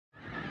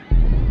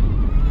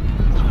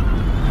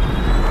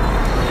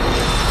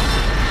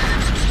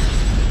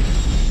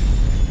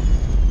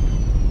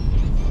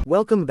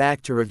Welcome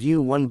back to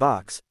Review One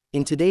Box.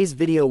 In today's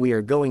video we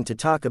are going to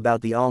talk about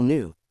the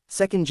all-new,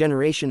 second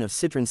generation of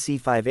Citroen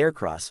C5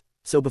 Aircross.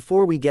 So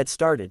before we get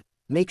started,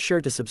 make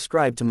sure to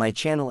subscribe to my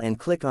channel and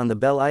click on the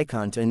bell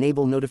icon to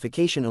enable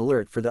notification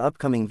alert for the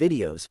upcoming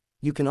videos.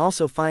 You can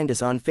also find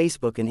us on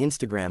Facebook and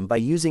Instagram by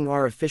using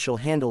our official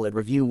handle at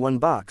Review One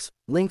Box.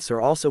 Links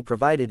are also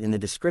provided in the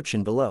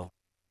description below.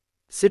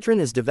 Citroen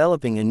is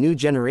developing a new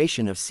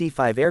generation of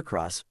C5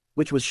 Aircross,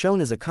 which was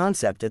shown as a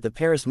concept at the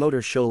Paris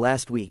Motor Show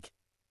last week.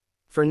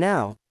 For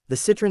now, the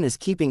Citroen is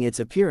keeping its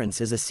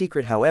appearance as a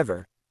secret.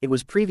 However, it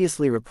was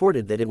previously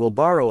reported that it will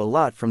borrow a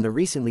lot from the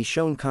recently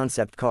shown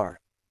concept car.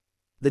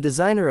 The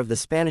designer of the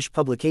Spanish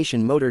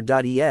publication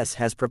Motor.es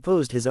has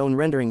proposed his own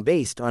rendering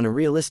based on a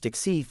realistic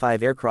C5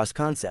 Aircross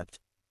concept.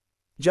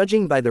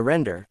 Judging by the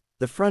render,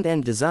 the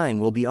front-end design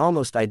will be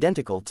almost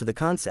identical to the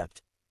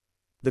concept.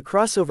 The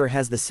crossover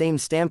has the same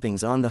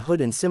stampings on the hood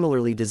and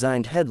similarly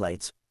designed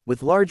headlights,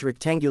 with large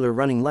rectangular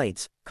running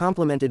lights,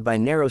 complemented by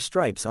narrow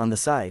stripes on the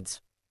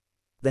sides.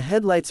 The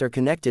headlights are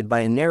connected by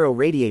a narrow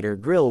radiator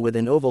grille with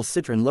an oval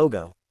Citroen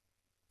logo.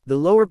 The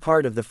lower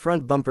part of the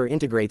front bumper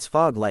integrates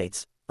fog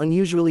lights,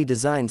 unusually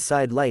designed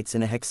side lights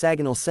and a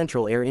hexagonal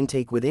central air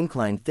intake with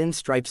inclined thin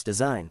stripes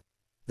design.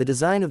 The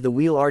design of the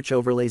wheel arch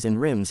overlays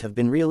and rims have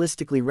been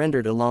realistically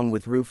rendered along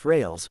with roof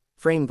rails,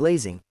 frame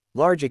glazing,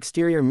 large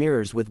exterior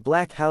mirrors with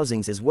black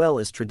housings as well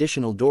as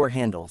traditional door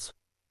handles.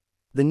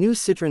 The new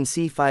Citroen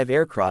C5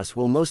 Aircross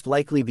will most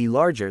likely be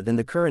larger than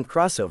the current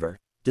crossover,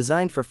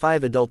 designed for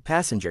 5 adult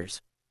passengers.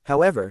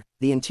 However,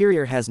 the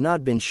interior has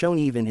not been shown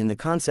even in the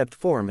concept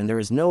form and there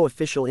is no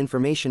official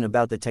information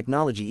about the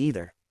technology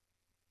either.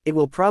 It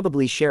will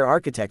probably share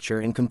architecture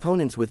and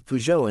components with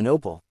Peugeot and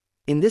Opel.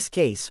 In this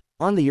case,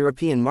 on the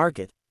European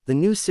market, the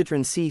new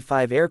Citroen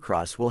C5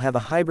 Aircross will have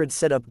a hybrid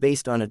setup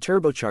based on a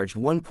turbocharged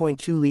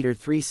 1.2-liter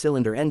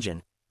 3-cylinder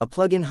engine, a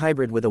plug-in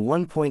hybrid with a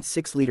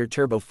 1.6-liter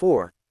Turbo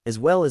 4, as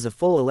well as a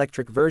full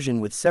electric version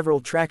with several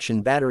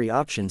traction battery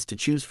options to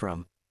choose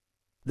from.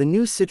 The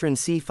new Citroen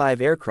C5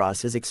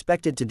 Aircross is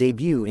expected to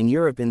debut in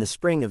Europe in the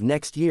spring of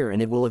next year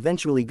and it will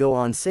eventually go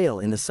on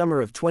sale in the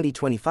summer of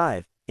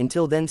 2025.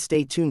 Until then,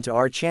 stay tuned to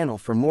our channel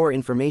for more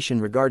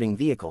information regarding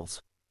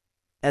vehicles.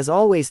 As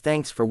always,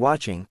 thanks for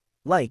watching.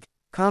 Like,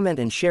 comment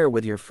and share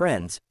with your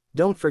friends.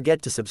 Don't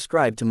forget to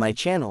subscribe to my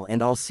channel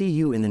and I'll see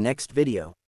you in the next video.